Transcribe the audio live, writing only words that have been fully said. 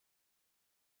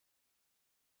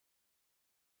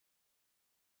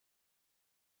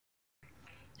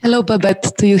Hello,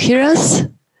 Babette. Do you hear us?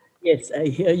 Yes, I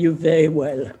hear you very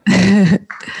well.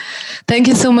 Thank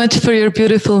you so much for your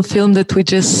beautiful film that we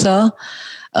just saw.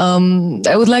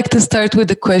 I would like to start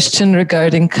with a question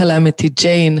regarding Calamity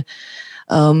Jane.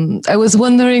 I was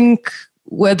wondering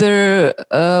whether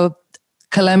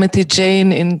Calamity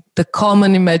Jane in the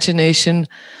common imagination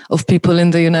of people in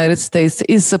the United States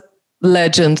is a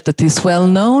legend that is well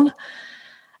known,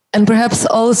 and perhaps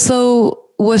also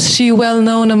was she well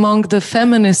known among the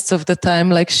feminists of the time,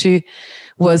 like she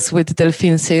was with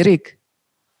Delphine Seyrig?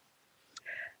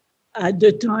 At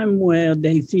the time where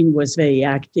Delphine was very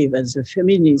active as a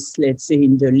feminist, let's say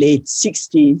in the late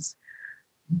 60s,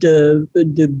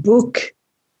 the book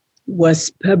was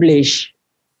published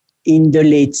in the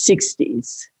late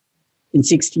 60s, in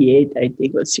 68, I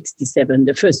think, or 67,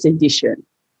 the first edition,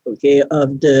 okay,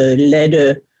 of the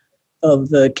letter of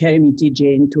Calamity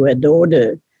Jane to her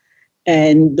daughter.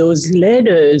 And those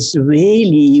letters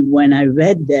really, when I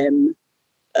read them,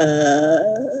 in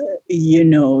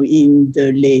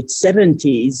the late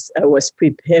 70s, I was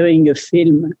preparing a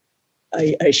film.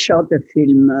 I shot a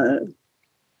film.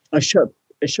 I shot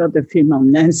a film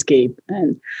on landscape,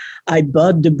 and I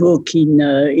bought the book in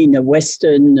a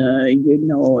Western,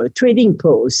 trading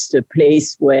post, a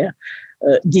place where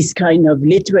this kind of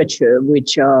literature,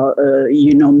 which are,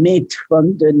 made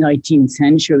from the 19th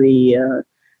century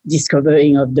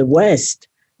discovering of the West,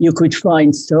 you could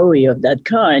find story of that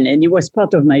kind. And it was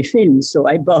part of my film. So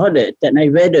I bought it and I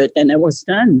read it and I was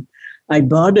done. I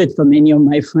bought it for many of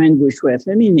my friends which were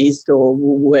feminists or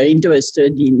who were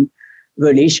interested in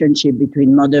relationship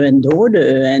between mother and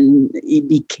daughter. And it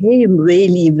became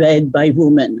really read by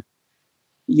women,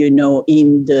 in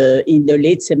the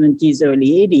late 70s,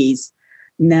 early 80s.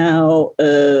 Now,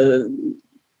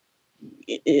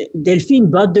 Delphine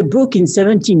bought the book in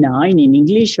 79 in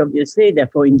English, obviously,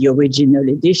 therefore in the original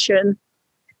edition,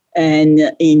 and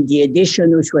in the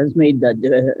edition which was made by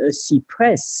the C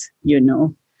Press,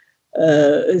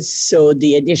 So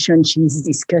the edition she's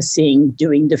discussing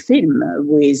during the film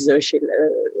with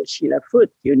Sheila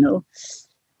Foote,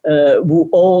 who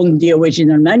owned the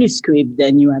original manuscript.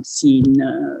 Then you have seen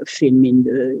film in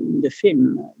the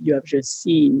film you have just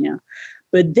seen, yeah.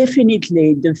 But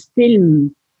definitely the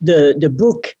film. The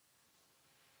book,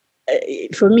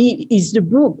 for me, is the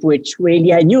book which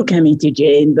really, I knew Calamity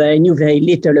Jane, but I knew very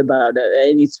little about her.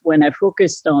 And it's when I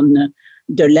focused on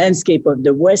the landscape of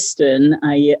the Western,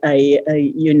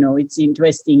 it's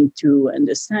interesting to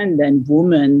understand that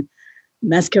women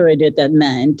masqueraded as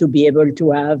men to be able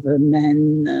to have a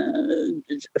man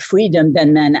freedom that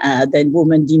men had and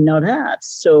women did not have.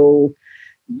 So,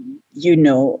 in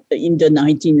the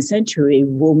 19th century,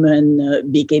 women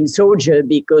became soldiers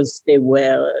because they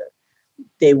were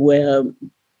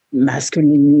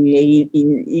masculinely,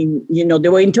 they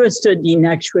were interested in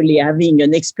actually having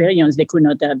an experience they could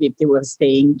not have if they were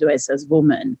staying dressed as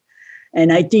women.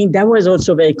 And I think that was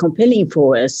also very compelling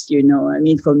for us,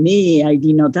 for me, I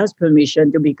did not ask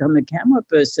permission to become a camera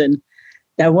person.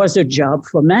 That was a job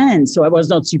for men. So I was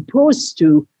not supposed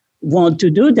to want to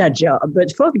do that job,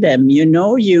 but fuck them,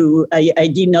 I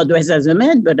did not dress as a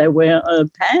man, but I wear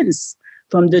pants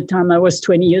from the time I was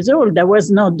 20 years old. That was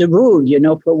not the rule,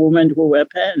 for women who wear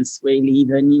pants, really,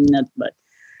 even in that, but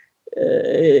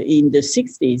in the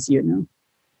 60s,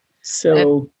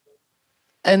 So,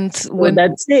 and when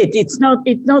that's it. It's not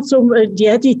so much the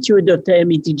attitude of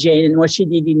Calamity Jane and what she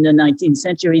did in the 19th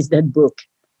century is that book.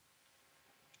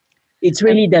 It's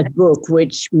really that book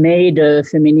which made a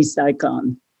feminist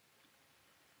icon.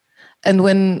 And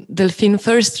when Delphine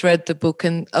first read the book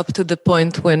and up to the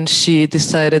point when she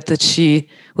decided that she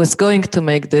was going to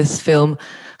make this film,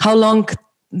 how long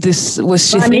was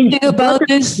she thinking about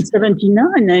this?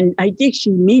 79, and I think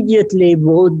she immediately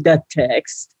wrote that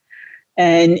text.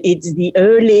 And it's the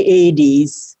early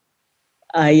 80s.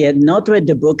 I had not read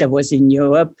the book. I was in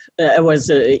Europe. I was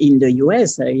in the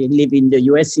US. I live in the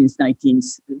US since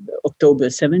October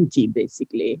 70,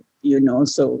 basically,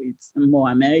 so it's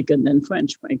more American than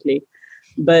French, frankly.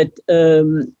 But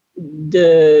the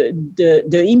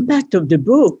impact of the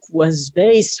book was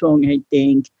very strong, I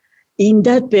think, in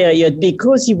that period,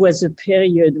 because it was a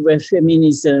period where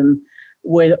feminism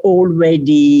were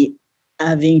already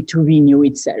having to renew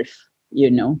itself,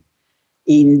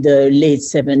 in the late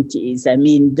 70s. I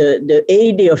mean, the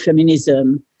heyday of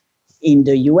feminism in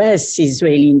the US is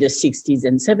really in the 60s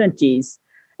and 70s.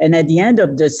 And at the end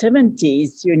of the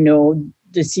 70s,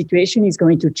 the situation is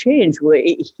going to change.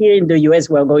 Here in the US,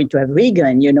 we're going to have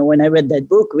Reagan. When I read that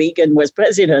book, Reagan was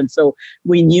president. So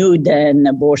we knew then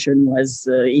abortion was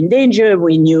in danger.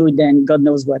 We knew then God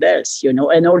knows what else, and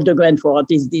all the grant for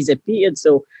artists disappeared.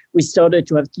 So we started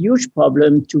to have huge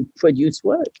problem to produce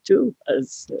work too,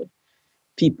 as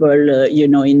people,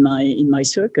 in my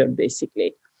circle,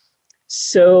 basically.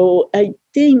 So I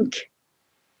think,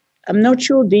 I'm not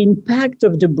sure the impact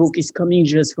of the book is coming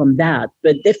just from that,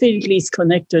 but definitely it's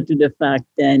connected to the fact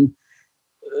that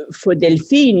for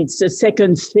Delphine, it's the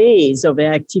second phase of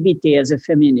her activity as a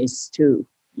feminist too,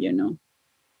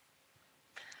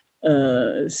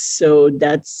 So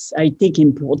that's, I think,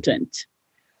 important.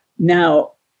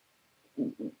 Now,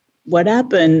 what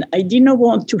happened, I did not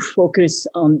want to focus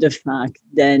on the fact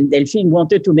that Delphine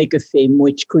wanted to make a film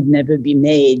which could never be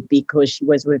made because she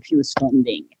was refused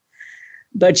funding.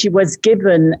 But she was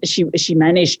given, she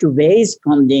managed to raise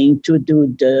funding to do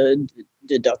the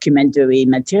documentary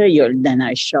material that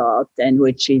I shot, and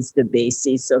which is the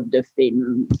basis of the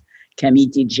film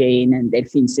Calamity Jane and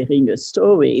Delphine Seyrig, a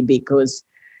story, because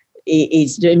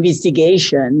it's the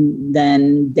investigation that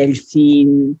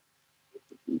Delphine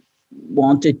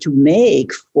wanted to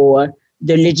make for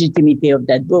the legitimacy of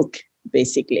that book,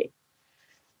 basically.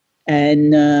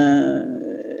 And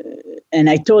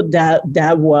I thought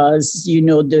that was,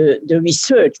 the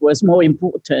research was more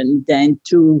important than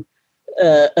to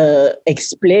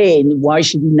explain why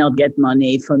she did not get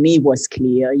money. For me, it was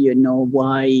clear,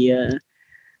 why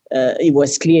it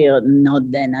was clear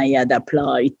not that I had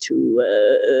applied to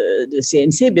the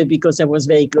CNC, but because I was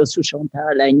very close to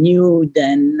Chantal, I knew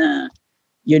then,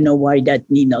 why that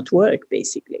need not work,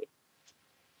 basically.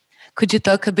 Could you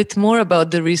talk a bit more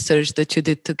about the research that you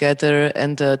did together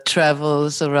and the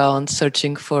travels around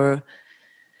searching for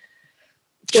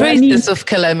traces of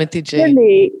Calamity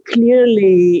Jane?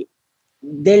 Clearly,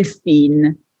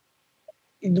 Delphine,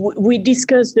 we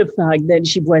discussed the fact that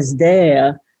she was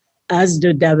there as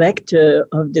the director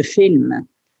of the film,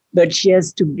 but she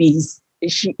has to be,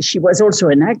 she was also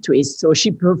an actress, so she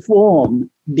performed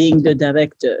being the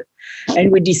director.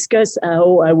 And we discussed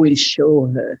how I will show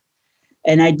her.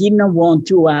 And I did not want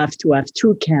to have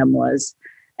two cameras,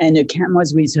 and the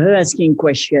cameras with her asking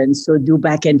questions, so do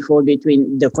back and forth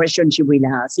between the questions she will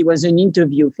ask. It was an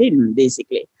interview film,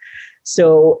 basically.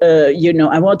 So,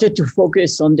 I wanted to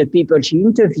focus on the people she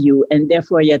interviewed, and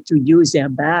therefore I had to use her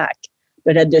back,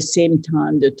 but at the same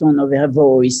time, the tone of her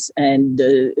voice and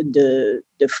the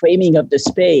framing of the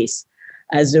space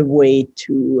as a way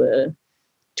to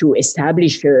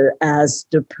establish her as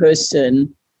the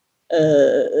person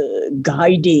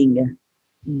guiding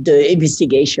the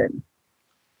investigation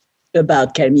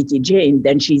about Calamity Jane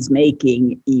that she's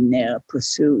making in her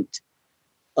pursuit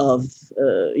of,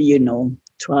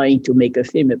 trying to make a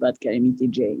film about Calamity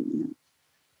Jane.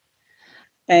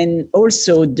 And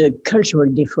also the cultural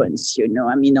difference,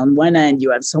 on one hand,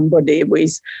 you have somebody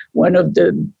with one of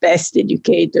the best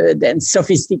educated and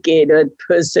sophisticated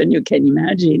person you can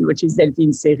imagine, which is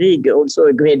Delphine Seyrig, also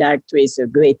a great actress, a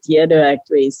great theater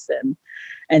actress,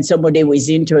 and somebody who is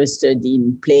interested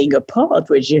in playing a part,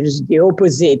 which is the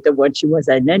opposite of what she was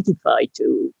identified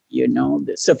to,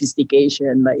 the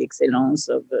sophistication by excellence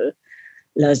of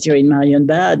last year in Marion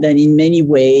Bad. And in many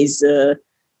ways,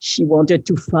 she wanted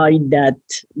to find that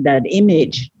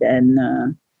image that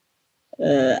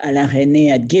Alain René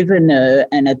had given her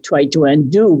and had tried to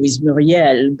undo with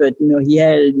Muriel, but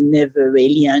Muriel never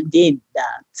really undid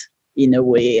that in a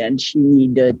way, and she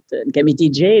needed. Calamity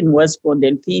Jane was for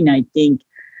Delphine, I think,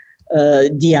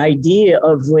 the idea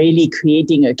of really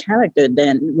creating a character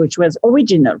then, which was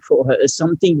original for her,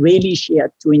 something really she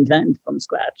had to invent from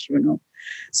scratch,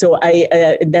 So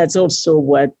that's also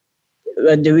what.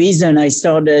 The reason I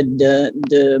started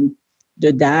the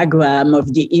diagram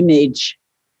of the image,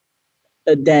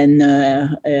 then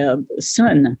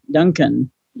son,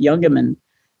 Duncan Youngerman,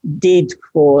 did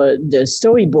for the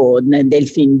storyboard, and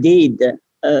Delphine did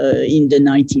in the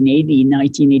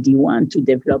 1981 to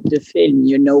develop the film,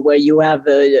 where you have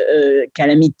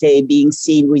Calamity being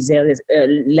seen with her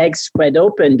legs spread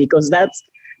open, because that's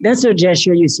a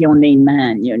gesture you see only in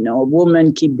men,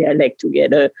 Women keep their leg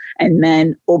together and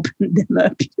men open them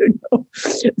up,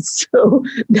 So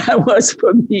that was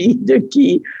for me the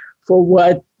key for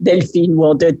what Delphine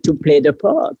wanted to play the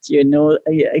part,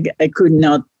 I could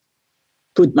not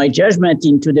put my judgment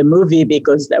into the movie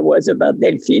because that was about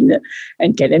Delphine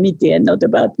and Calamity and not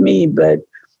about me, but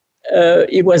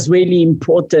it was really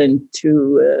important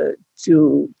to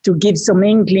give some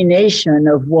inclination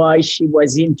of why she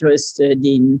was interested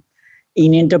in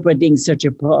interpreting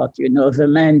of a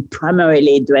man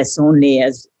primarily dressed only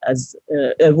as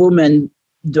a woman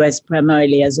dressed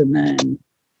primarily as a man.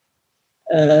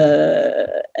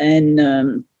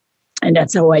 And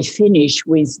that's how I finish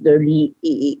with the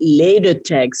later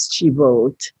text she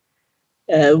wrote,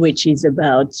 which is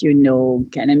about,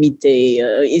 Calamity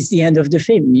is the end of the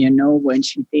film, when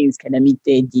she thinks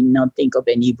Calamity did not think of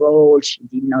any role. She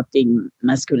did not think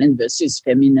masculine versus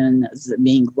feminine as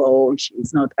being role. She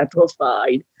is not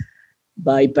atrophied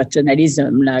by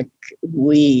paternalism like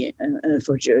we,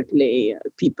 unfortunately,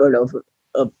 people of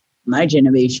my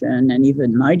generation and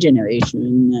even my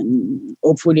generation, and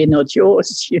hopefully not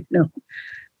yours,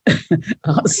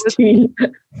 are still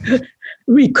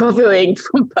recovering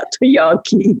from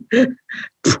patriarchy,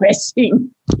 pressing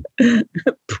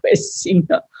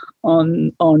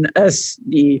on us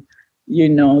the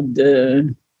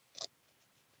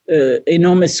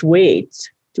enormous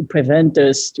weight to prevent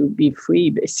us to be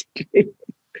free, basically.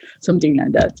 Something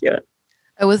like that, yeah.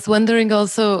 I was wondering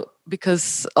also,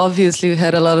 because obviously you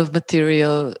had a lot of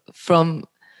material from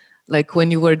like when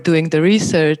you were doing the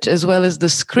research as well as the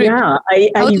script. Yeah,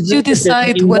 how did you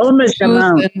decide what to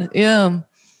choose? Yeah.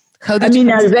 I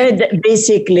read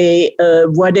basically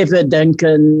whatever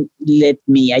Duncan let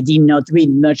me. I did not read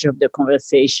much of the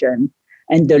conversation,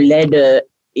 and the letter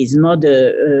his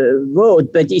mother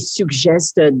wrote, but he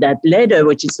suggested that letter,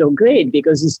 which is so great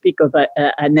because he speak of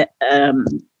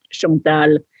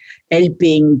Chantal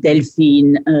helping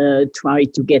Delphine try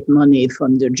to get money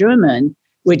from the German,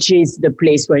 which is the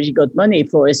place where she got money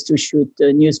for us to shoot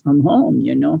News from Home,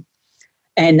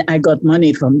 And I got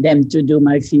money from them to do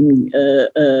my film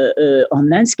on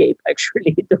landscape,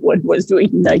 actually. The one was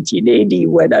doing in 1980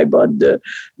 when I bought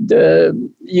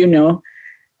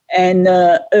And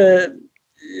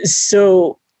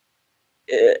so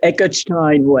Eckert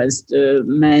Stein was the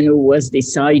man who was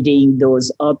deciding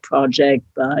those art projects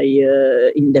by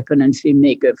independent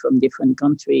filmmakers from different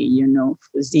countries,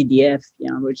 ZDF,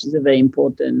 which is a very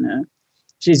important,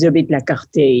 she's a bit like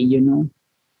Arte,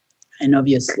 and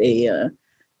obviously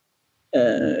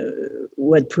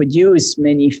what produced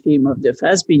many films of the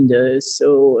Fassbinder.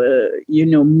 So,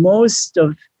 most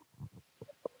of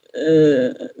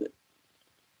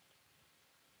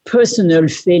personal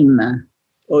film,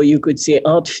 or you could say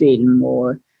art film,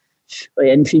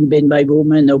 and film made by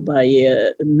women or by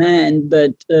men,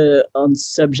 but on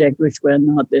subjects which were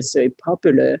not necessarily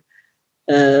popular,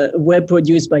 were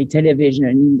produced by television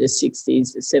in the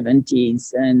 60s, the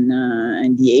 70s,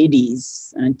 and the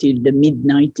 80s until the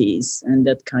mid-90s, and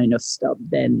that kind of stopped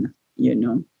then,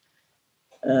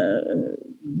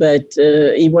 But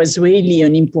it was really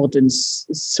an important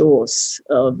source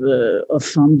of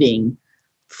funding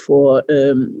for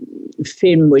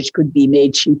film which could be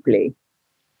made cheaply.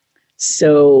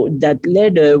 So that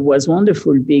letter was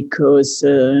wonderful because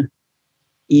it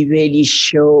really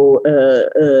showed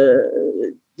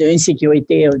the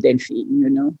insecurity of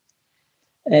Delphine,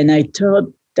 And I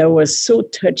thought that was so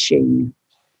touching.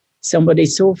 Somebody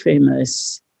so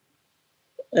famous,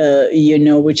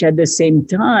 which at the same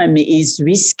time is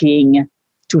risking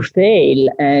to fail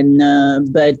and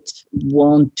but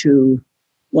want to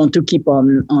keep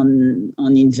on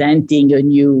inventing a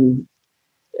new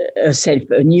self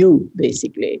anew,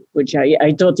 basically, which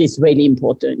I thought is really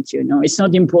important. It's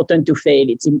not important to fail;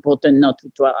 it's important not to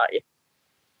try.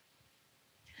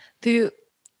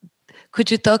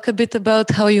 Could you talk a bit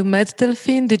about how you met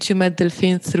Delphine? Did you met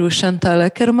Delphine through Chantal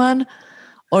Ackerman,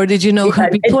 or did you know her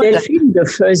before that? Delphine the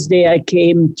first day I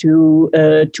came to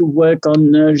work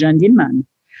on Jeanne Dillman.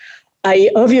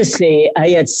 I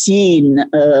had seen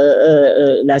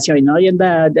La Sœur in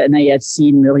Orienbad, and I had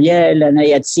seen Muriel, and I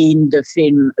had seen the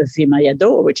film I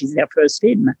Adore, which is their first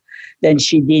film. Then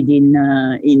she did in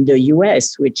the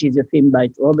US, which is a film by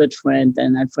Robert Friend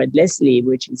and Alfred Leslie,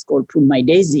 which is called Pull My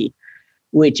Daisy,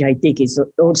 which I think is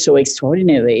also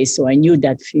extraordinary. So I knew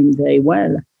that film very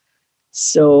well.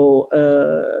 So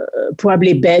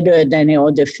probably better than any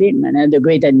other film, and I had a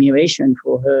great admiration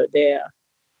for her there.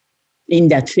 In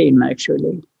that film,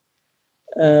 actually.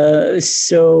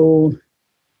 So,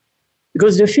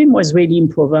 because the film was really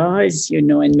improvised,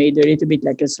 and made a little bit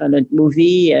like a silent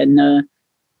movie. And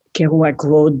Kerouac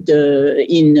wrote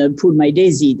in Pull My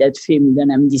Daisy, that film that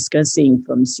I'm discussing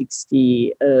from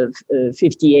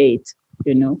 58,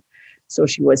 So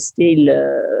she was still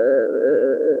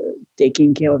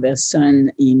taking care of her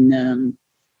son in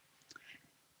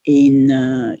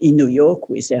New York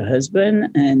with her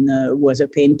husband, and was a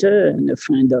painter and a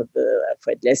friend of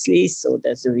Alfred Leslie. So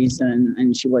that's the reason,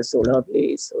 and she was so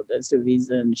lovely. So that's the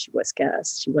reason she was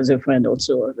cast. She was a friend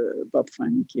also of Bob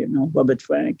Frank, Robert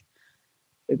Frank,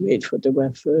 a great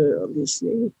photographer,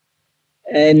 obviously.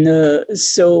 And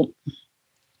so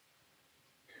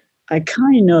I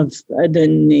kind of had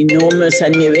an enormous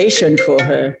admiration for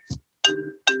her.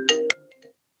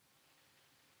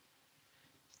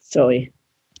 Sorry,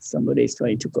 somebody is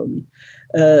trying to call me.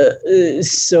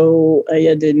 So I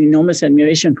had an enormous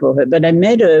admiration for her. But I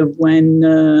met her when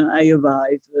I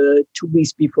arrived 2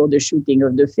 weeks before the shooting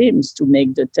of the films to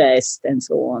make the test and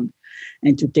so on,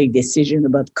 and to take decision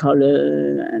about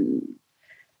color.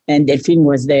 And Delphine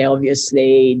was there,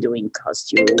 obviously, doing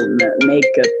costume,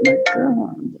 makeup, my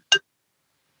God.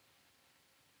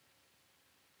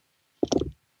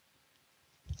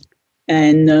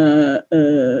 And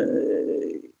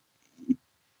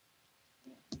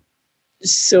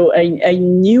so I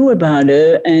knew about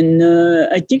her, and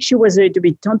I think she was a little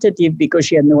bit tentative because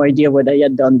she had no idea what I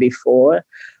had done before.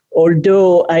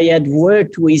 Although I had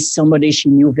worked with somebody she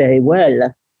knew very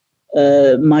well,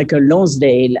 Michael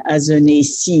Lonsdale, as an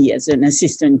AC, as an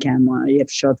assistant camera. I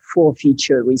have shot 4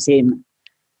 features with him.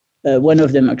 One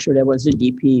of them, actually, I was a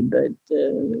DP, but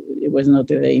it was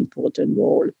not a very important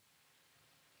role.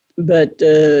 But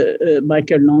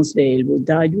Michael Lonsdale, who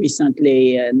died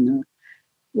recently and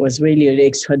was really an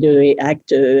extraordinary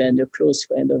actor and a close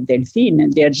friend of Delphine,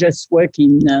 and they had just worked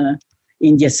in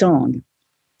India Song.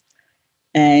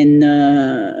 And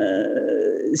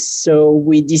so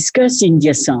we discussed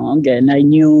India Song, and I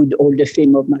knew all the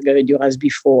film of Marguerite Duras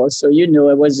before. So,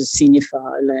 I was a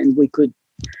cinephile, and we could,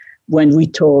 when we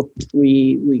talked,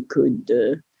 we could,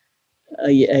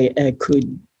 I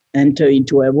could enter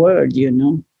into her world,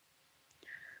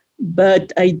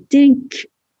 But I think,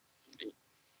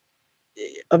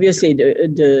 obviously,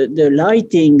 the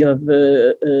lighting of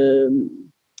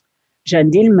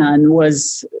Jane Delphine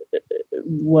was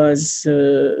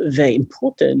very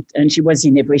important, and she was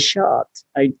in every shot.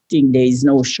 I think there is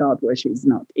no shot where she's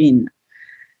not in.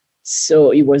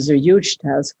 So it was a huge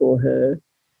task for her.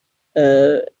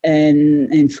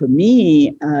 And for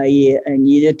me, I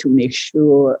needed to make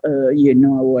sure, I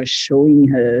was showing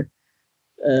her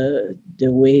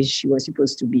the way she was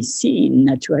supposed to be seen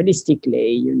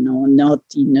naturalistically, not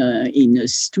in a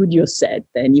studio set,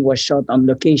 and it was shot on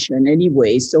location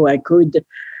anyway. So I could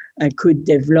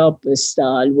develop a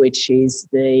style which is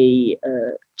the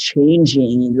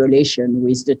changing in relation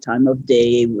with the time of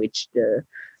day, which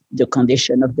the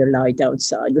condition of the light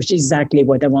outside, which is exactly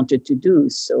what I wanted to do.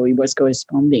 So it was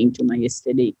corresponding to my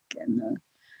aesthetic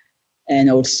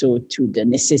and also to the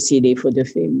necessity for the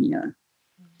film. Yeah.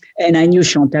 And I knew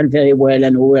Chantal very well,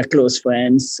 and we were close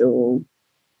friends. So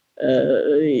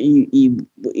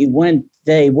it went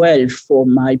very well for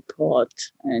my part.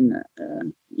 And,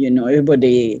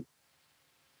 everybody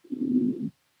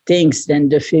thinks then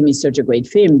the film is such a great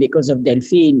film because of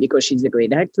Delphine, because she's a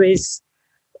great actress,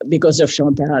 because of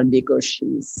Chantal, because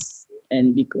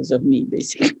of me,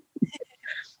 basically.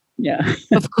 Yeah.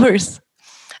 Of course.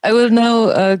 I will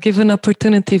now give an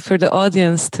opportunity for the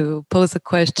audience to pose a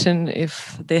question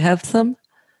if they have some.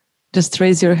 Just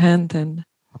raise your hand and...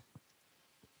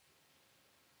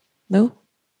 No?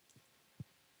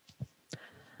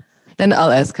 Then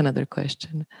I'll ask another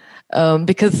question.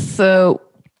 Because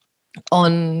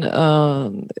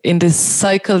in this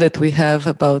cycle that we have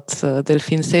about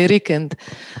Delphine Seyrig and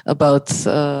about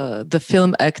the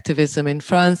film activism in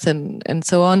France and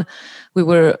so on, we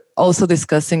were also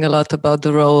discussing a lot about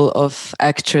the role of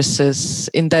actresses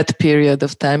in that period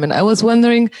of time. And I was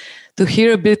wondering to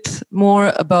hear a bit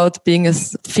more about being a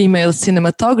female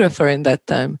cinematographer in that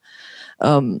time.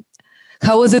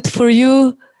 How was it for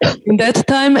you in that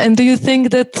time? And do you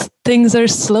think that things are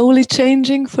slowly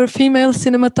changing for female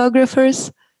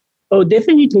cinematographers? Oh,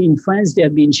 definitely in France, they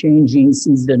have been changing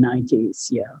since the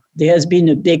 90s, yeah. There has been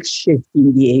a big shift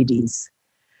in the 80s.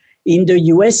 In the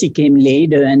US, it came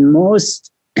later, and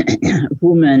most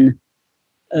women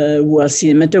who are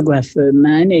cinematographers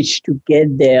managed to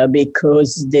get there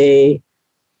because they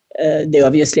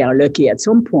obviously are lucky at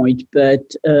some point,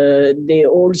 but they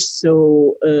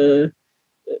also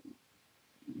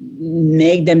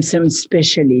make themselves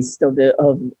specialists of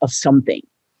something,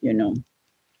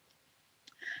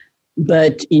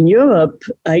 But in Europe,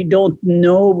 I don't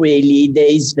know really.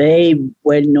 There is very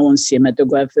well-known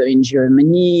cinematographer in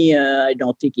Germany. I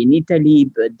don't think in Italy,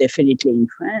 but definitely in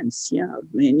France. Yeah,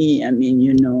 many.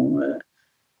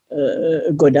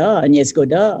 Godard, Agnès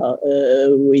Godard,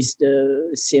 who is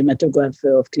the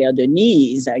cinematographer of Claire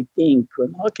Denis, is, I think,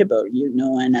 remarkable,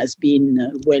 and has been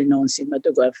a well-known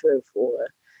cinematographer for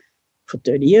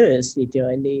 30 years,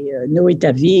 literally. Noé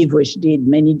Aviv, which did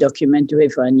many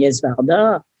documentaries for Agnès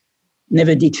Varda,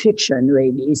 never did fiction,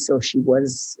 really. So she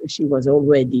was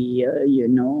already,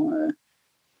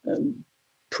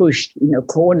 pushed in a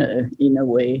corner in a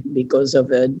way because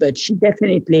of it. But she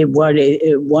definitely, while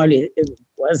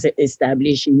was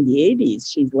established in the 80s.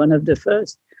 She's one of the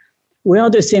first. We are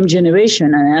the same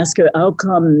generation. And I asked her, how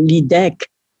come LIDEC,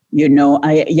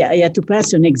 I had to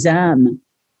pass an exam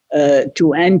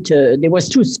to enter. There was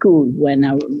two schools when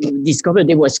I discovered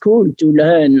there was school to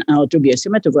learn how to be a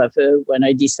cinematographer. When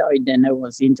I decided then I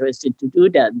was interested to do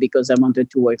that because I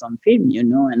wanted to work on film,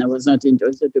 and I was not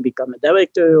interested to become a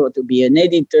director or to be an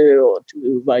editor or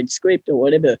to write script or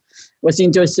whatever. I was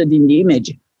interested in the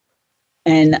image.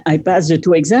 And I passed the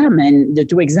two exams, and the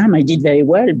two exams I did very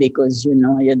well because,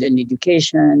 I had an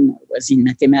education, I was in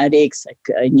mathematics,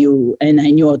 I knew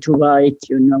how to write,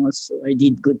 so I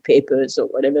did good papers or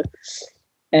whatever.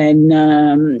 And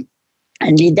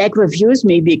LIDEC refused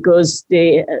me because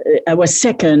I was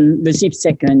received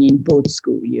second in both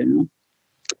schools,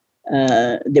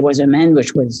 There was a man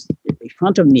which was in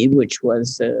front of me, which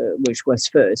was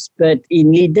first. But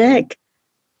in LIDEC,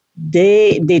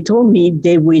 they told me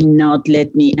they will not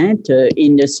let me enter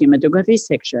in the cinematography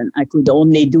section. I could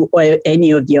only do any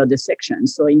of the other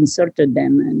sections. So I insulted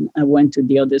them and I went to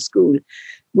the other school,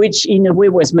 which in a way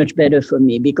was much better for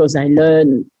me because I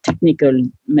learned technical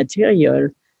material,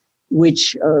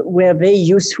 which were very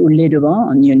useful later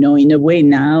on. In a way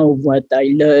now what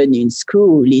I learned in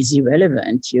school is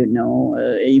irrelevant.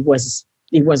 It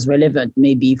was relevant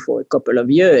maybe for a couple of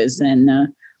years,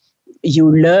 and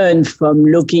you learn from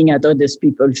looking at other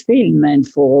people's film and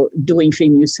for doing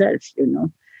film yourself,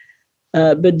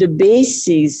 But the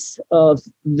basis of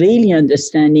really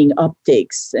understanding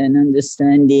optics and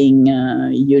understanding,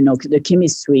 the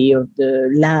chemistry of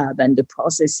the lab and the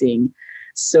processing.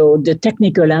 So the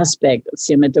technical aspect of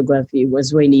cinematography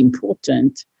was really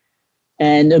important.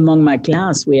 And among my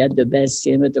class, we had the best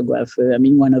cinematographer. I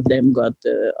mean, one of them got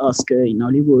the Oscar in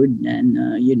Hollywood. And,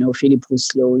 Philippe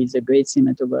Rousselot is a great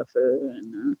cinematographer.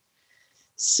 And,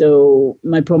 so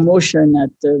my promotion at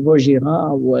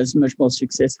Vaugirard was much more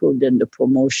successful than the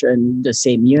promotion the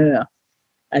same year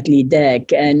at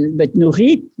LIDEC. But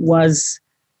Nourit was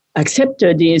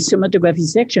accepted in the cinematography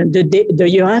section the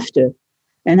year after.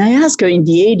 And I asked her in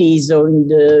the 80s or in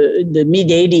the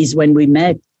mid-80s when we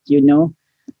met,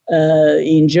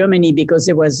 in Germany, because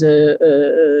there was a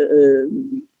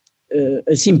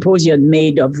symposium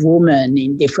made of women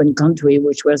in different countries,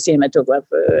 which were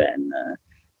cinematographer and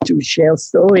to share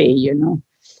story,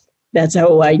 That's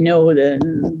how I know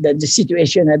that the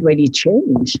situation had really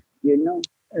changed, in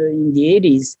the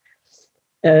 80s.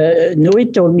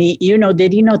 Nourit told me, they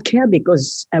did not care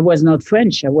because I was not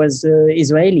French, I was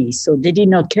Israeli. So they did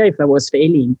not care if I was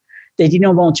failing. They did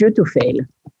not want you to fail.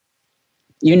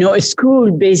 A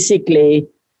school basically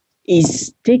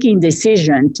is taking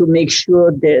decision to make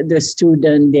sure the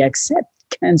student they accept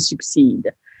can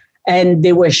succeed. And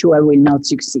they were sure I will not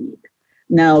succeed.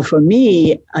 Now, for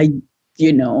me, I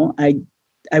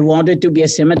wanted to be a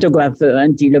cinematographer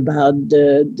until about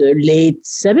the late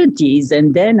 70s.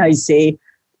 And then I say,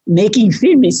 making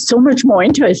film is so much more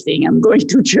interesting. I'm going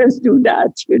to just do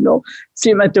that,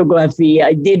 Cinematography,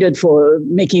 I did it for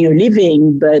making a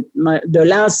living, but the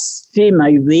last film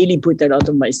I really put a lot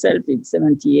of myself in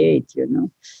 78,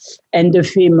 And the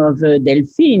film of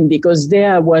Delphine, because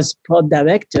there I was part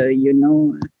director,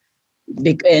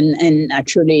 And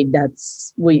actually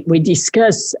that's, we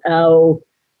discuss how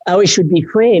it should be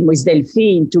framed with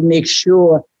Delphine to make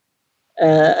sure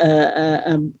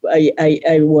I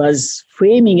was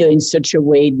framing her in such a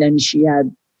way that she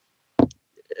had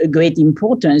a great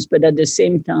importance, but at the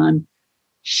same time,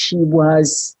 she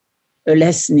was a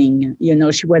listening.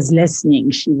 She was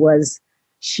listening. She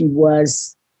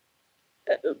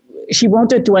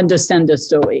wanted to understand the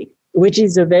story, which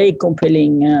is a very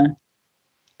compelling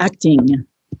acting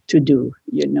to do.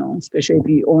 Especially if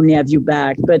you only have your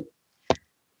back. But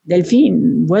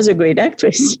Delphine was a great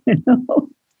actress.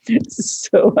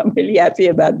 So I'm really happy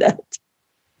about that.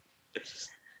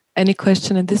 Any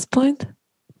question at this point?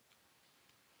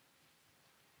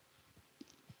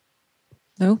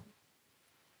 No?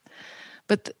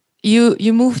 But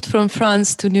you moved from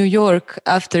France to New York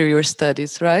after your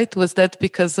studies, right? Was that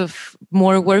because of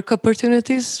more work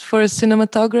opportunities for a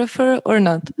cinematographer or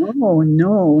not?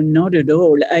 No, not at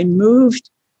all. I moved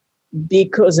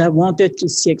because I wanted to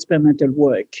see experimental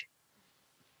work,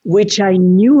 which I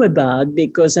knew about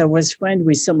because I was friends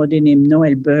with somebody named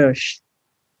Noel Birch,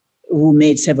 who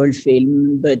made several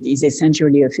films, but is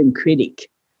essentially a film critic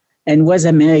and was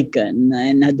American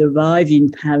and had arrived in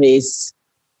Paris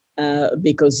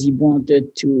because he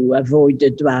wanted to avoid the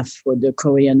draft for the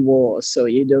Korean War. So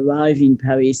he'd arrived in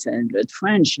Paris and learned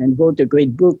French and wrote a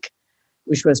great book,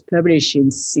 which was published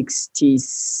in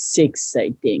 66,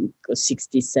 I think, or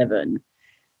 67.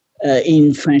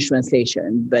 In French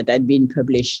translation, but had been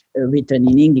published, written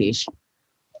in English.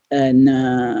 and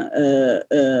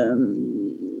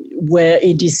where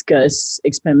he discussed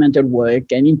experimental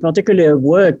work, and in particular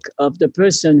work of the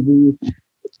person who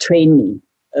trained me,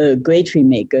 a great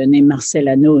filmmaker named Marcel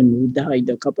Anon, who died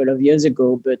a couple of years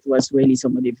ago, but was really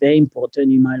somebody very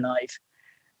important in my life.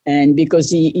 And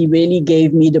because he really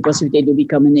gave me the possibility to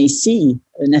become an AC,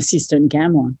 an assistant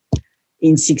camera,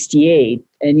 in 68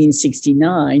 and in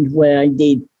 69, where I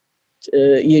did,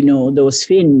 those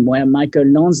films where Michael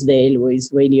Lonsdale, who is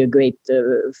really a great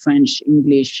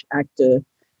French-English actor,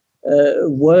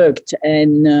 worked.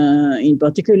 And in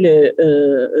particular,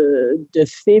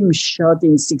 the film shot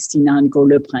in 69 called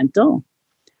Le Printemps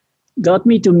got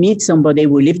me to meet somebody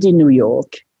who lived in New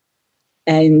York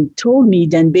and told me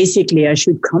then basically I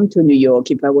should come to New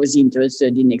York if I was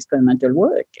interested in experimental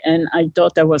work. And I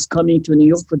thought I was coming to New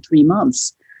York for 3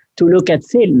 months to look at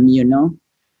film,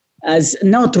 as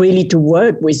not really to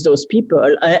work with those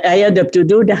people. I end up to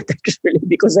do that actually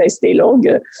because I stay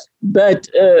longer. But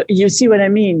you see what I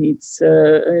mean?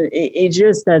 It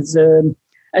just as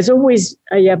always,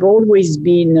 I have always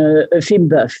been a film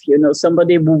buff,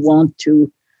 somebody who want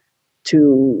to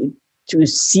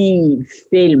see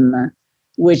film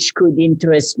which could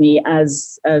interest me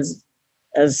as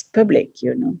public,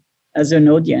 as an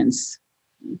audience.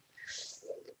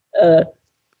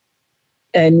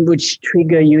 And which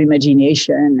trigger your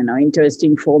imagination and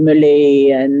interesting formulae.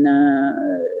 And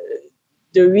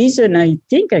the reason I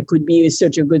think I could be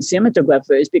such a good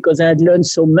cinematographer is because I had learned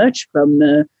so much from,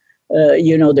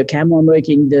 the camera work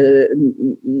in the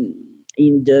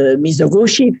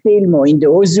Mizoguchi film or in the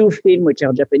Ozu film, which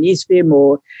are Japanese film,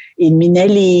 or in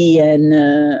Minelli and,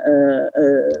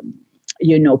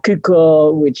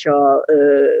 Kuko, which are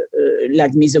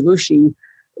like Mizoguchi.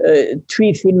 3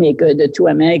 filmmakers, the 2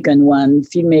 American one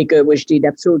filmmaker, which did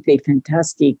absolutely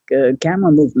fantastic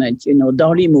camera movement,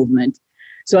 dolly movement.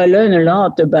 So I learned a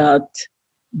lot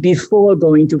before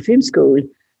going to film school,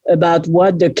 about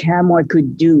what the camera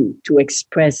could do to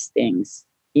express things,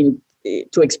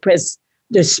 to express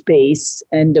the space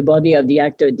and the body of the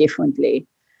actor differently.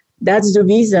 That's the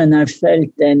reason I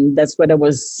felt, and that's what I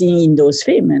was seeing in those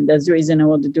films, and that's the reason I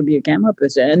wanted to be a camera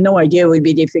person. I had no idea it would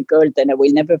be difficult, and I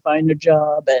will never find a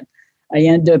job. And I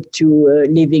ended up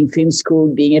leaving film school,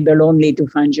 being able only to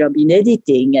find a job in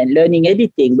editing and learning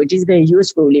editing, which is very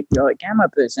useful if you're a camera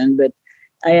person. But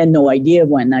I had no idea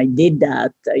when I did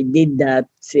that. I did that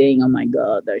saying, oh my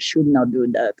God, I should not do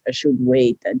that. I should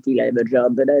wait until I have a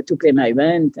job. But I had to pay my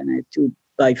rent and I had to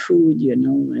buy food,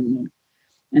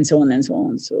 and so on and so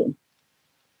on. So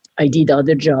I did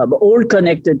other jobs, all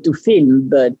connected to film,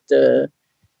 but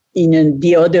in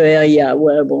the other area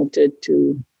where I wanted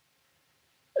to.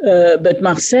 But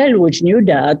Marcel, which knew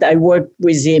that, I worked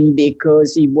with him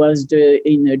because he was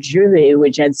in a jury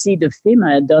which had seen the film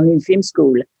I had done in film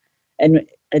school and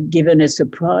had given us a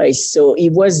prize. So he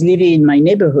was living in my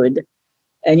neighborhood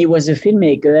and he was a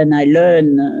filmmaker. And I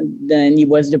learned then he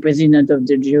was the president of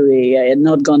the jury. I had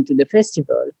not gone to the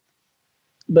festival.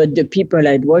 But the people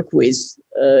I'd worked with,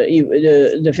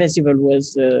 the festival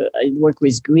was, I'd worked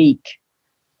with Greek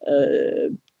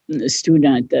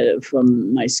student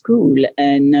from my school,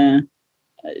 and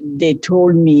they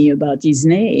told me about his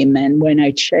name. And when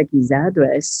I checked his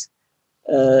address,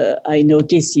 I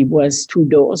noticed he was 2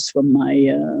 doors from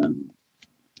my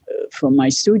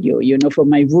studio, from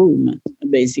my room,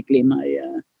 basically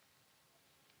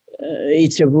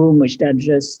it's a room which had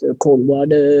just cold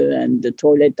water and the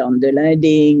toilet on the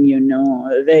landing,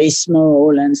 very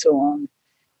small and so on.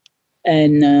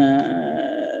 And,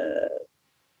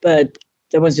 but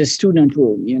there was a student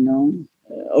room,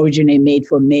 originally made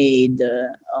for maid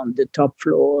on the top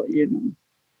floor,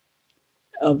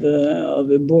 of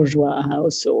a bourgeois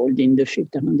household in the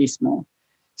 5th arrondissement.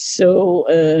 So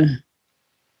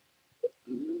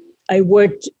I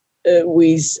worked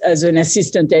as an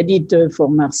assistant editor for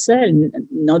Marcel,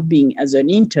 not being as an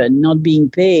intern, not being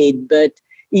paid, but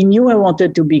he knew I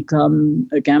wanted to become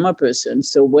a camera person.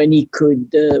 So when he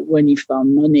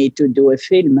found money to do a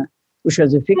film, which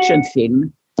was a fiction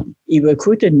film, he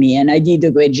recruited me and I did a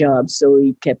great job. So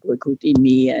he kept recruiting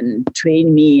me and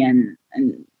trained me and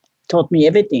taught me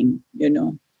everything,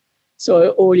 So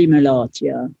I owe him a lot,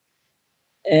 yeah.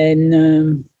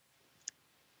 And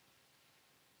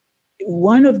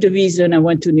one of the reasons I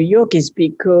went to New York is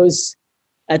because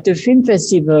at a film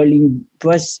festival in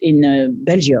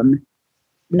Belgium,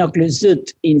 Knock le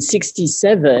Zut, in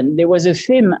 1967, there was a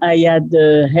film I had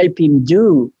helped him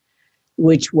do,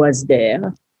 which was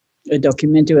there, a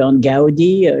documentary on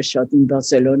Gaudi, shot in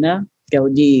Barcelona.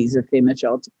 Gaudi is a famous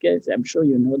artist, I'm sure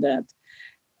you know that.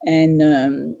 And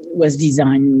was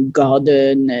designed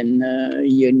garden and,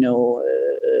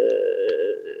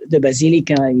 the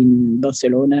Basilica in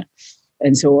Barcelona,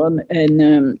 and so on.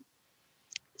 And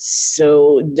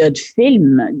so that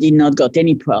film did not got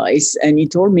any prize. And he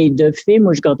told me the film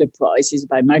which got the prize is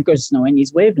by Michael Snow and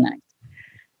his Wavelength.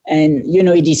 And,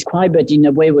 he described it in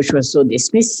a way which was so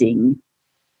dismissing.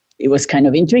 It was kind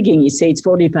of intriguing. He said it's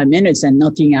 45 minutes and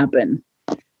nothing happened.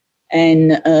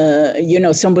 And,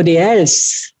 somebody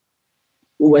else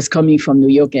who was coming from New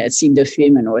York and had seen the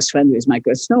film and was friends with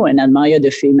Michael Snow and admired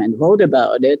the film and wrote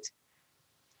about it,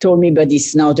 told me, but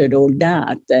it's not at all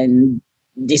that, and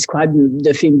described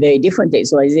the film very differently.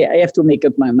 So I say, I have to make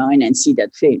up my mind and see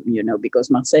that film, because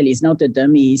Marcel is not a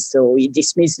dummy, so he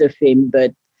dismissed the film,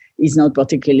 but he's not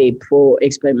particularly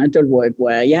pro-experimental work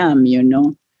where I am,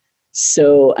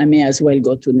 So I may as well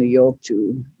go to New York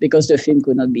too, because the film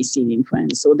could not be seen in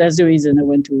France. So that's the reason I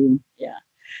went to,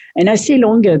 And I stay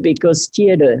longer because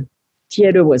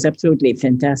theater was absolutely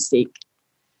fantastic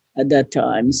at that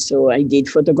time. So I did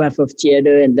photograph of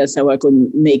theater, and that's how I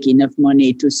could make enough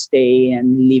money to stay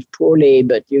and live poorly.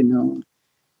 But,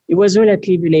 it was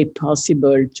relatively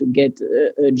possible to get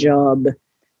a job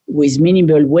with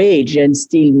minimal wage and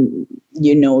still,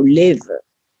 live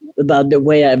about the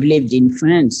way I've lived in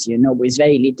France, with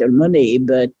very little money,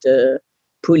 but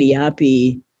pretty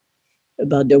happy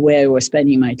about the way I was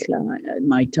spending my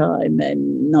time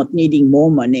and not needing more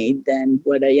money than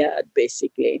what I had,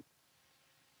 basically,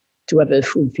 to have a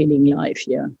fulfilling life,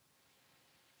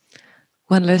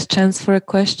 One last chance for a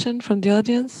question from the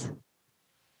audience?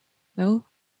 No?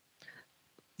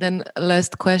 Then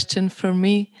last question for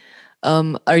me.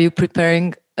 Are you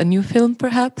preparing a new film,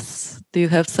 perhaps? Do you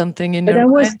have something in your mind?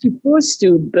 I was supposed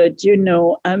to, but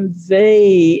I'm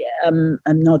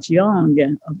not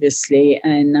young, obviously,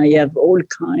 and I have all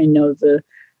kind of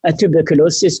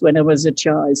tuberculosis when I was a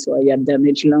child. So I have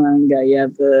damaged lung. I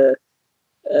have a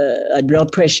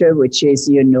blood pressure, which is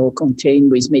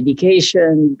contained with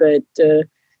medication. But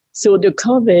so the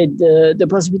COVID, the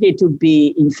possibility to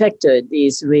be infected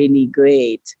is really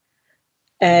great.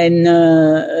 And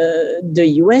the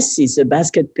US is a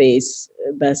basket case,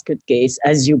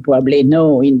 as you probably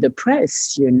know in the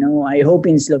press. I hope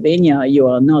in Slovenia you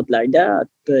are not like that,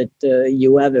 but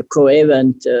you have a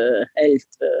coherent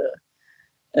health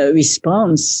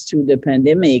response to the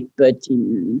pandemic. But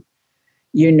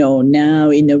now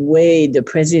in a way the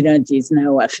president is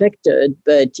now affected,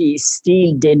 but he's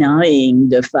still denying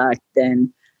the fact that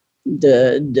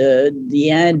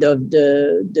the end of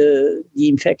the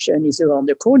infection is around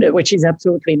the corner, which is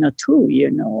absolutely not true.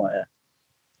 In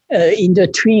the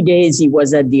 3 days he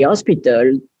was at the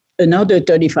hospital, another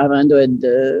 3,500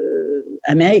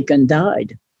 American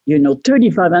died.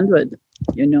 3,500.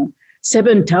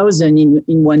 7,000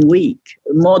 in 1 week,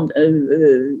 more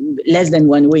less than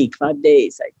 1 week, 5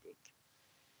 days, I think.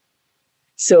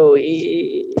 So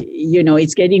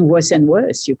it's getting worse and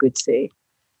worse, you could say.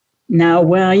 Now,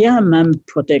 where I am, I'm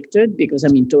protected because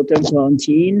I'm in total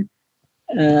quarantine.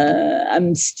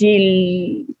 I'm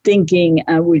still thinking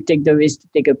I will take the risk to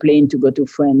take a plane to go to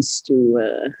France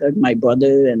to hug my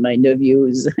brother and my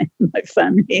nephews and my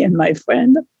family and my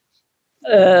friend,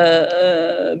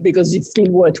 because it's still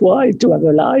worthwhile to have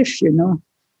a life,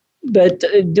 But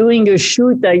doing a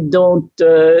shoot, I don't.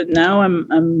 Now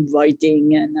I'm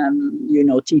writing and I'm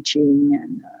teaching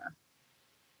and.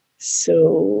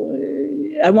 So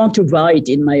I want to write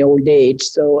in my old age.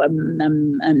 So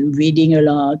I'm reading a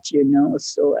lot,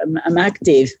 So I'm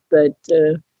active, but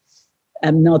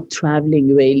I'm not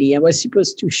traveling really. I was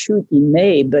supposed to shoot in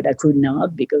May, but I could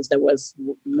not because that was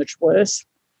much worse.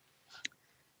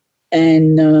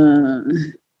 And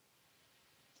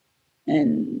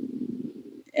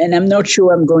I'm not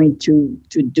sure I'm going to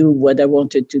do what I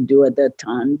wanted to do at that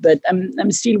time. But I'm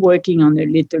still working on a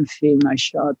little film I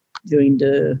shot during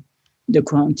the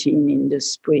quarantine in the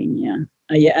spring.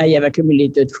 I have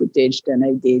accumulated footage that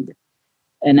I did,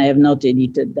 and I have not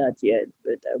edited that yet,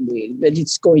 but I will. But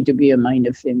it's going to be a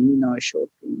minor film, a short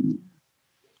film.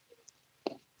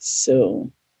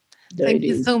 So thank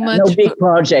you so much. No big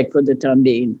project for the time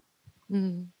being.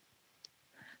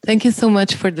 Thank you so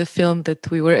much for the film that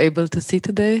we were able to see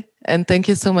today, and thank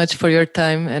you so much for your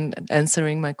time and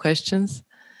answering my questions.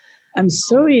 I'm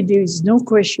sorry, there is no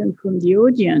question from the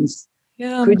audience.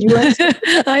 Yeah, could you answer?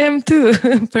 I am too.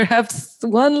 Perhaps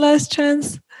one last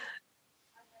chance.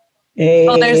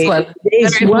 There's one.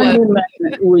 There's one woman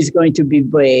who is going to be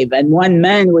brave, and one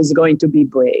man who is going to be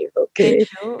brave. Okay.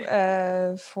 Thank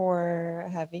you for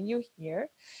having you here.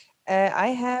 I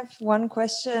have one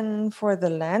question for the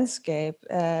landscape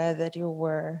that you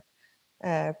were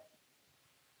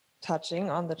touching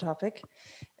on the topic.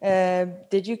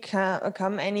 Did you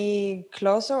come any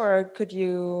closer, or could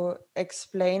you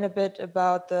explain a bit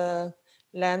about the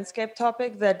landscape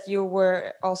topic that you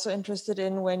were also interested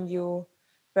in when you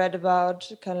read about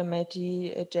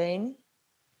Calamity Jane?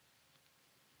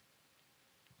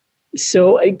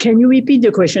 So can you repeat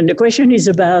the question? The question is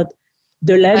about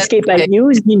the landscape I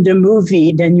used in the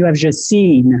movie that you have just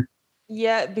seen.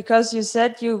 Yeah, because you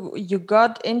said you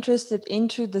got interested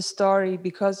into the story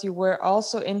because you were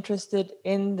also interested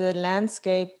in the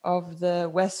landscape of the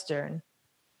Western.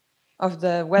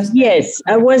 Yes,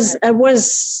 I was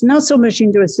not so much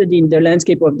interested in the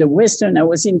landscape of the Western. I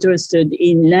was interested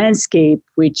in landscape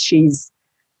which is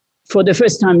for the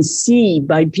first time seen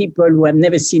by people who have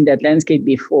never seen that landscape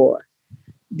before.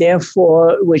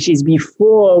 Therefore, which is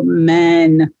before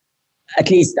man, at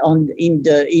least in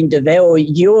the very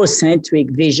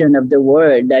Eurocentric vision of the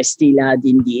world I still had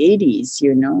in the 80s,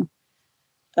 you know.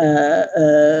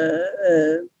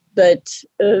 But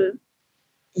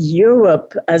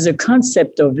Europe as a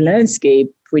concept of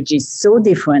landscape, which is so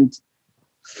different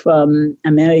from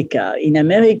America. In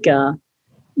America,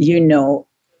 you know,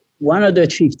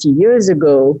 150 years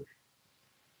ago,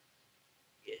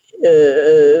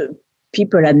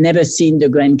 people had never seen the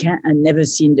Grand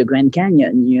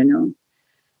Canyon, you know.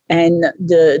 And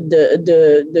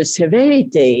the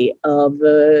severity of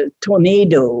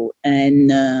tornado and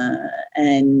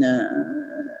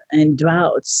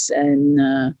droughts and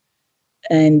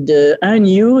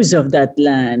unuse of that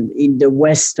land in the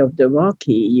west of the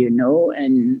Rocky, you know,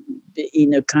 and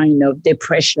in a kind of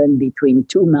depression between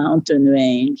two mountain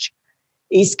range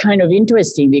is kind of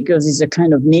interesting because it's a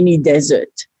kind of mini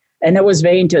desert. And I was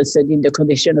very interested in the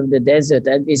condition of the desert.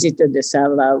 I visited the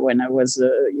Sahara when I was,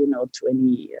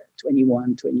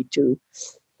 21, 22,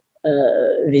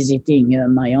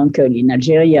 visiting my uncle in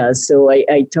Algeria. So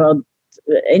I thought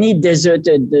any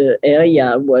deserted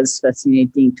area was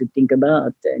fascinating to think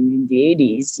about. And in the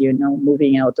 80s, you know,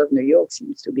 moving out of New York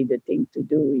seems to be the thing to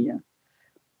do, yeah.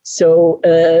 So,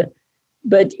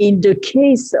 but in the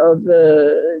case of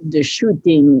the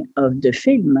shooting of the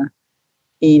film,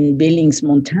 in Billings,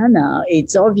 Montana,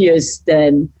 it's obvious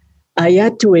that I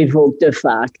had to evoke the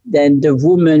fact that the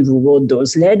woman who wrote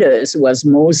those letters was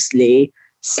mostly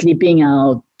sleeping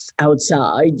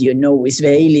outside, you know, with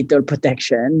very little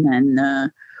protection, and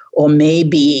or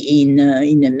maybe in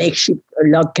a makeshift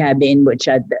log cabin, which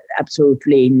had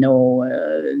absolutely no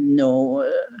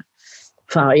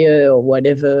fire or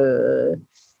whatever.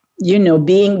 You know,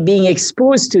 being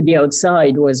exposed to the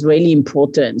outside was really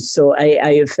important. So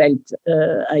I felt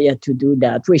I had to do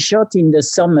that. We shot in the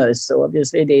summer, so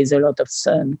obviously there is a lot of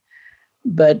sun.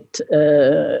 But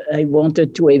I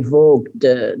wanted to evoke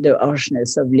the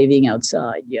harshness of living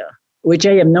outside, yeah, which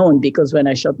I have known because when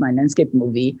I shot my landscape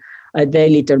movie, I had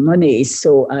very little money,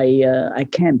 so I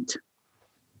camped.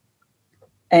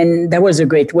 And that was a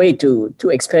great way to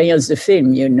experience the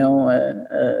film, you know.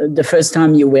 The first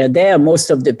time you were there, most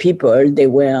of the people, they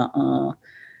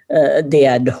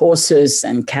had horses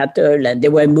and cattle, and they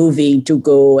were moving to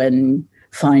go and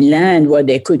find land where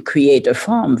they could create a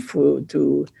farm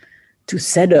to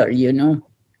settle, you know.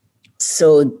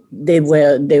 So they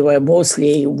were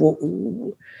mostly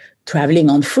traveling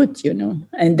on foot, you know.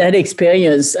 And that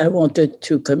experience I wanted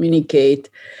to communicate.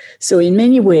 So in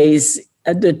many ways,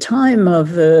 at the time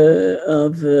of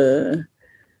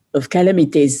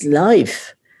Calamity's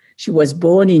life, she was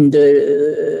born in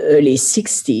the early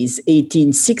 60s,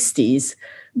 1860s.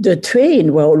 The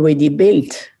train were already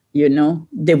built, you know.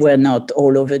 They were not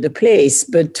all over the place,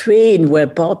 but train were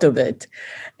part of it.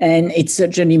 And it's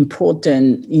such an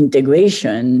important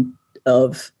integration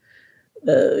of,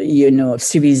 of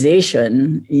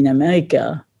civilization in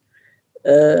America.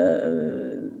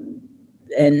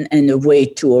 And a way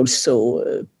to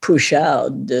also push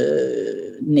out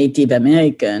the Native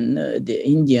American, the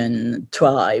Indian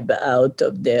tribe out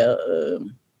of their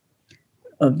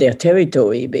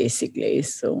territory, basically.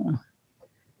 So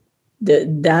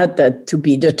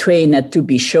the train had to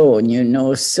be shown, you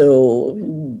know. So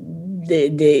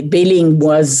the Billings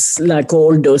was like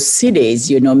all those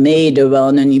cities, you know, made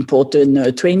around an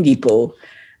important train depot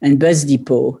and bus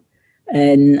depot,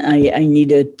 and I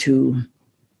needed to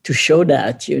show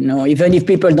that, you know, even if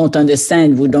people don't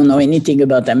understand, who don't know anything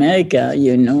about America,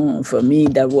 you know, for me,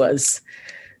 that was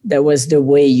the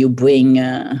way you bring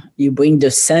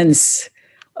the sense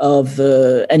of,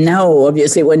 and now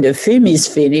obviously when the film is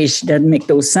finished, that makes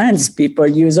no sense. People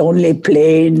use only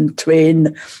plane,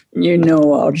 train, you know,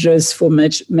 or just for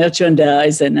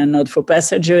merchandise and not for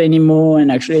passenger anymore. And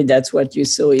actually that's what you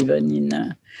saw even in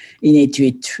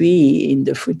 883 in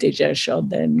the footage I shot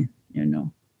then, you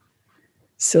know.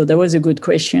 So that was a good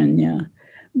question, yeah.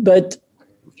 But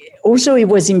also it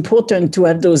was important to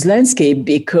have those landscapes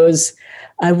because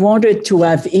I wanted to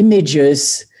have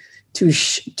images to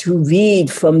read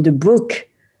from the book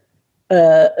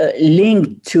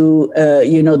linked to,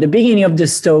 the beginning of the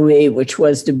story, which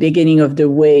was the beginning of the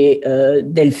way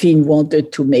Delphine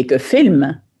wanted to make a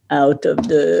film out of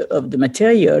the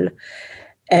material,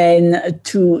 and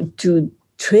to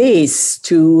trace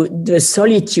to the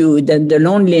solitude and the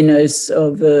loneliness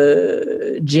of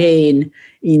Jane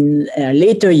in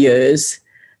later years.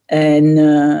 And,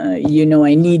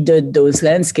 I needed those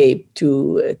landscapes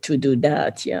to do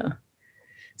that, yeah.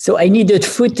 So I needed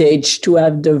footage to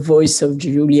have the voice of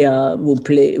Julia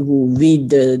who read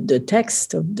the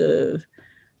text of the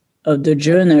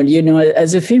journal.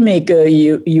 As a filmmaker,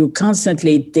 you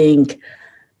constantly think,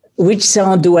 which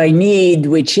sound do I need?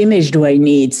 Which image do I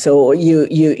need? So you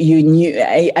knew.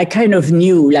 I kind of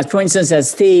knew. Like, for instance, I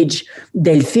staged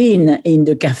Delphine in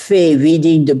the cafe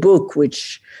reading the book,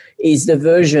 which is the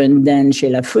version then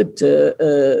Chez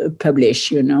Laffoute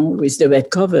published, with the red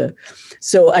cover.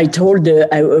 So I told her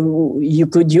you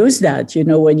could use that,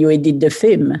 when you edit the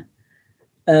film.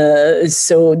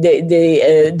 So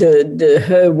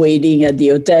her waiting at the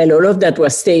hotel, all of that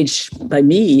was staged by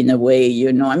me in a way,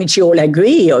 I mean, she all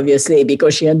agree, obviously,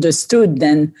 because she understood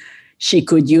then she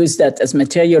could use that as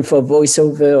material for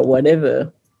voiceover or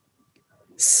whatever.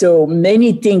 So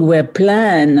many things were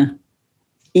planned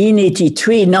in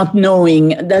 1983, not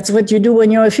knowing. That's what you do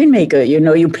when you're a filmmaker.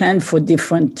 You plan for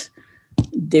different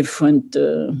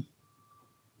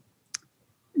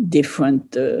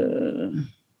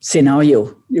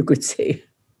scenario, you could say.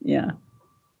 Yeah.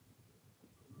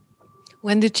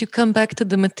 When did you come back to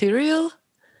the material?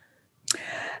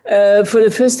 For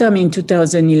the first time in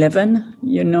 2011,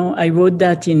 I wrote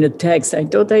that in the text. I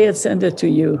thought I had sent it to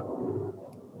you.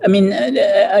 I mean,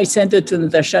 I sent it to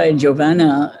Natasha and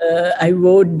Giovanna. I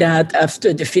wrote that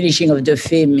after the finishing of the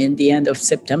film in the end of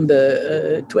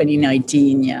September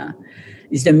 2019, yeah.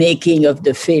 It's the making of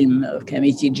the film of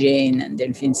Calamity Jane and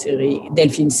Delphine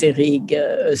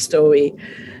Seyrig story.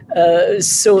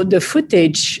 So the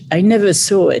footage, I never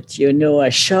saw it, I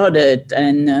shot it,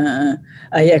 and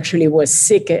I actually was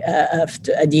sick at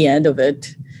the end of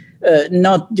it,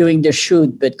 not during the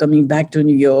shoot, but coming back to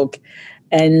New York.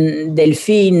 And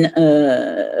Delphine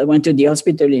went to the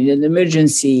hospital in an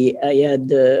emergency. I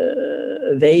had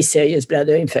a very serious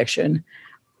bladder infection.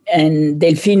 And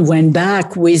Delphine went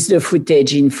back with the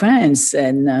footage in France.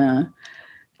 And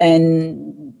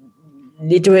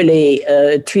literally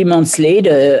 3 months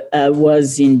later, I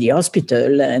was in the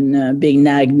hospital and being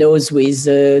diagnosed with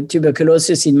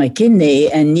tuberculosis in my kidney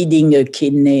and needing a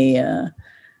kidney,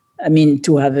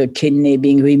 to have a kidney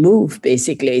being removed,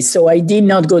 basically. So I did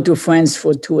not go to France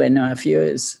for 2.5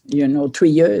 years, 3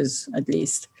 years at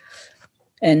least.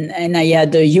 And I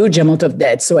had a huge amount of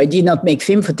debt, so I did not make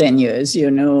film for 10 years,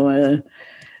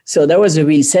 So that was a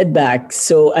real setback.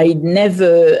 So I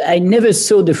never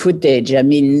saw the footage. I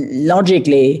mean,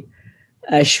 logically,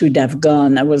 I should have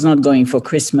gone. I was not going for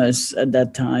Christmas at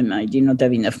that time. I did not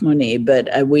have enough money, but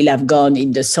I will have gone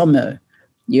in the summer,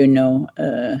 in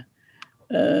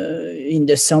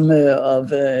the summer of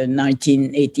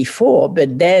 1984.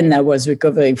 But then I was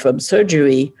recovering from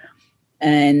surgery.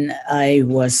 And I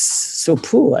was so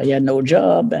poor. I had no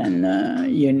job, and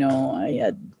I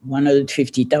had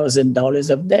 $150,000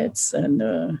 of debts,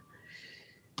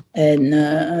 and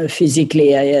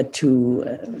physically I had to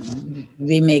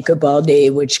remake a body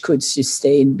which could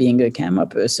sustain being a camera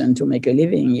person to make a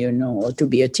living, or to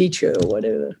be a teacher or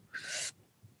whatever.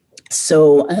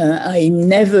 So I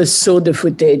never saw the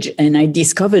footage, and I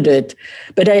discovered it,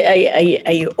 but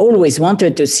I always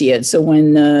wanted to see it. So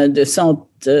when the Centre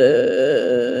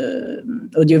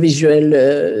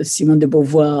Audiovisuel Simone de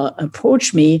Beauvoir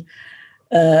approached me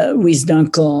with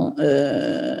Duncan,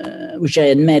 which I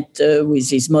had met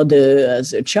with his mother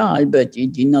as a child, but he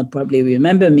did not probably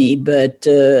remember me, but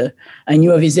I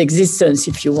knew of his existence,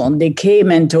 if you want. They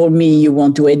came and told me, you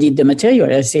want to edit the material?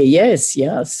 I say, yes,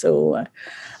 yeah. So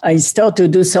I start to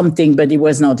do something, but it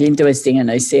was not interesting.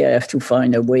 And I say, I have to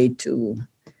find a way to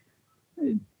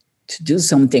do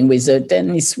something with it.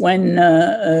 And it's when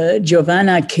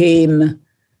Giovanna came.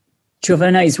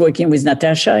 Giovanna is working with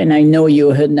Natasha, and I know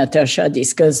you heard Natasha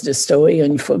discuss the story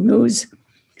on Info News,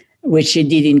 which she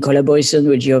did in collaboration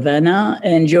with Giovanna.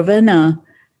 And Giovanna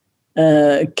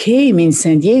came in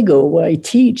San Diego, where I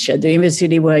teach, at the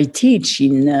university where I teach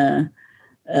in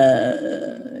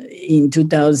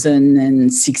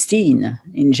 2016,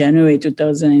 in January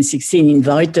 2016,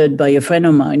 invited by a friend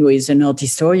of mine who is an art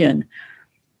historian.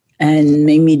 and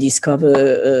made me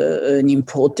discover an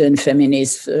important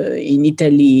feminist in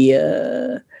Italy,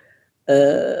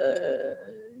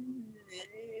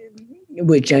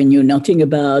 which I knew nothing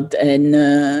about,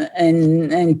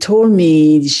 and told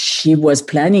me she was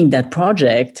planning that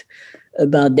project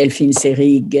about Delphine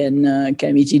Seyrig and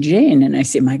Calamity Jane. And I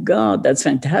said, my God, that's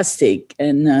fantastic.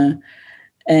 And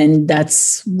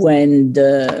that's when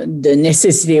the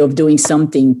necessity of doing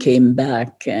something came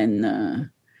back. And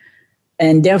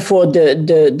therefore,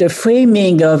 the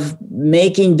framing of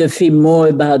making the film more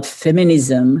about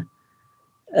feminism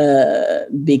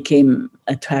became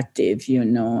attractive,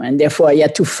 and therefore I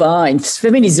had to find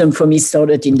feminism. For me,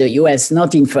 started in the US,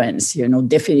 not in France,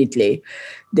 definitely.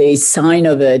 There is sign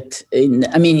of it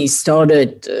it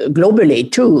started globally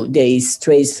too. There is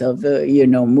trace of,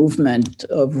 movement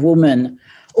of women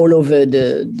all over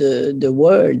the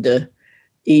world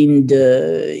in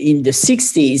the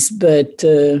 60s, but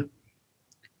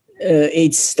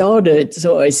it started.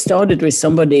 So I started with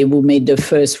somebody who made the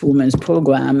first women's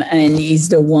program, and he's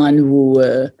the one who,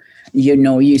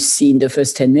 you see in the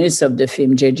first 10 minutes of the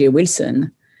film, J.J. Wilson,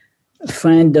 a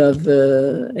friend of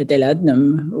Adele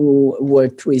Adnam, who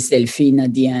worked with Delphine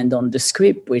at the end on the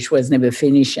script, which was never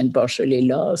finished and partially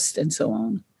lost, and so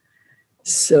on.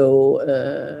 So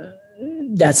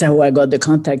that's how I got the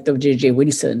contact of J.J.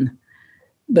 Wilson.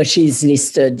 But she's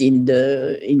listed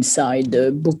inside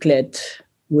the booklet,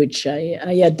 which I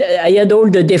had all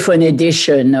the different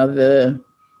edition of the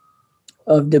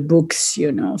books,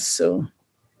 so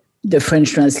the French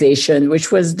translation,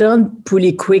 which was done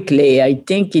pretty quickly. I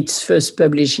think it's first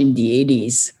published in the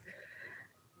 80s.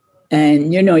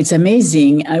 And, it's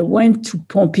amazing. I went to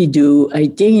Pompidou, I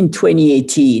think in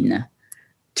 2018,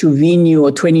 to renew,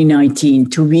 or 2019,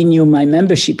 to renew my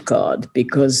membership card,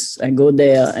 because I go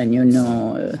there and,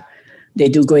 they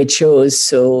do great shows.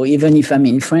 So even if I'm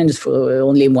in France for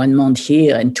only 1 month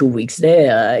here and 2 weeks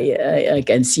there, I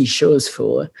can see shows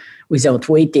without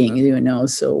waiting,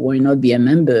 so why not be a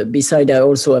member? Besides, I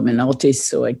also am an artist,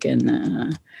 so I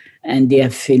can, and they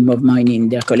have film of mine in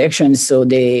their collection, so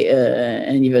they,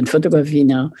 and even photography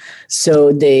now.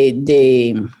 So they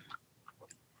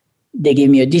give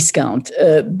me a discount.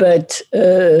 But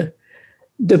the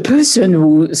person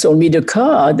who sold me the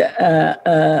card,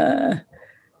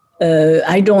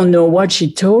 I don't know what she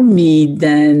told me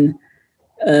then.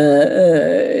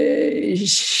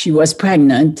 She was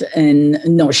pregnant, and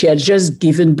no, she had just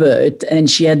given birth, and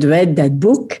she had read that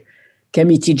book,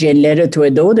 Calamity Jane Letter to her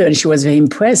daughter, and she was very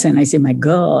impressed. And I said, my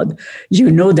God,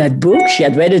 that book? She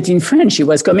had read it in French. She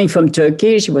was coming from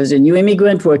Turkey. She was a new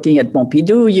immigrant working at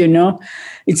Pompidou,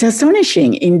 It's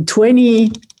astonishing. In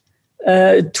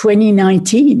 2019,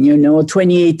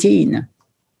 2018.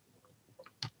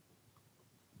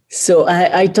 So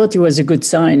I thought it was a good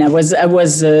sign. I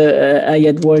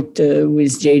had worked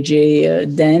with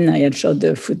JJ then. I had shot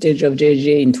the footage of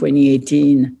JJ in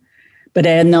 2018, but I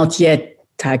had not yet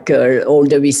tackled all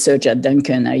the research at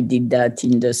Duncan. I did that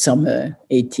in the summer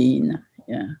 18.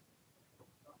 Yeah.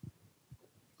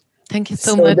 Thank you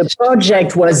so much. The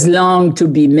project was long to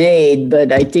be made,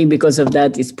 but I think because of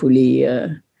that, it's pretty.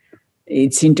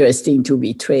 It's interesting to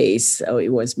retrace how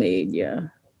it was made. Yeah.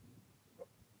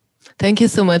 Thank you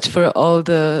so much for all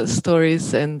the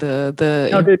stories and the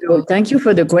Thank you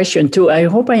for the question too. I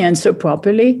hope I answered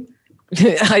properly.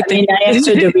 I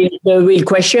answered the real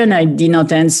question. I did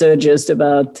not answer just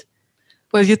about.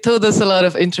 Well, you told us a lot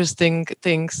of interesting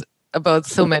things about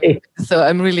so many. So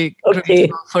I'm really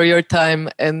grateful for your time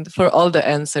and for all the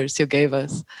answers you gave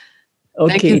us.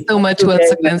 Thank you so much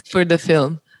once again for the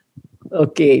film.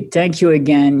 Okay, thank you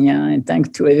again. Yeah, and thanks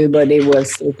to everybody who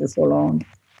has stayed for so long.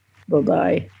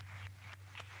 Bye-bye.